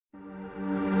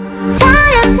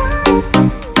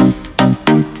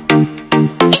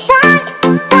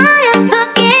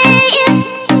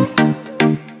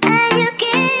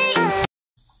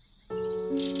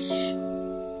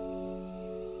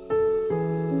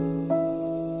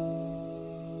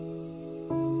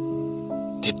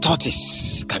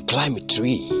tortoise can climb a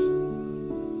tree.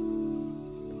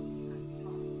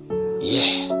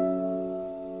 Yeah.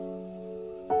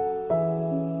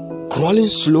 Crawling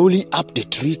slowly up the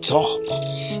tree top.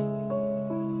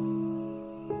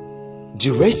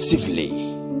 Derisively,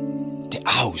 the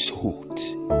owls hoot.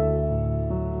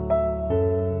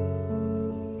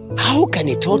 How can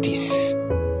a tortoise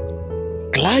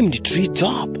climb the tree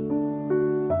top?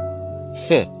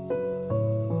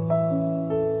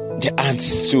 The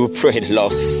ants too prayed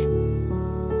loss.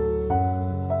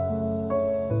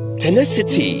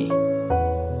 Tenacity,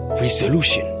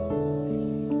 resolution,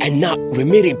 and not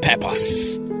remitting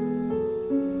purpose.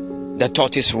 The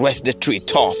tortoise rests the tree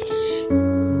top,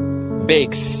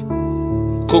 bakes,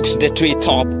 cooks the tree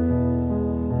top,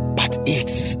 but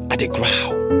eats at the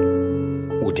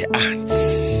ground with the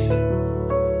ants.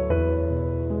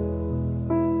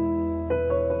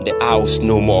 The owls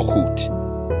no more hoot,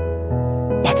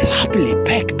 but happily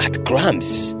peck at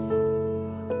crumbs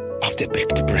of the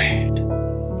baked bread.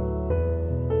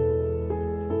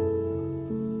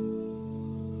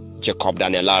 Jacob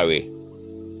Daniel Larry,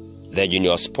 the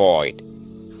junior spoiled.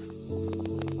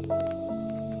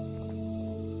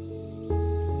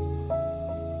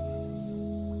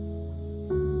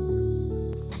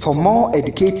 For more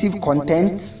educative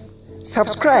content,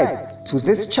 subscribe to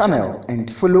this channel and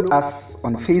follow us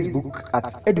on Facebook at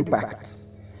EduPact.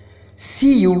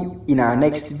 See you in our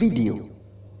next video.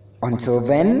 Until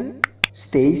then,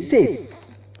 stay safe.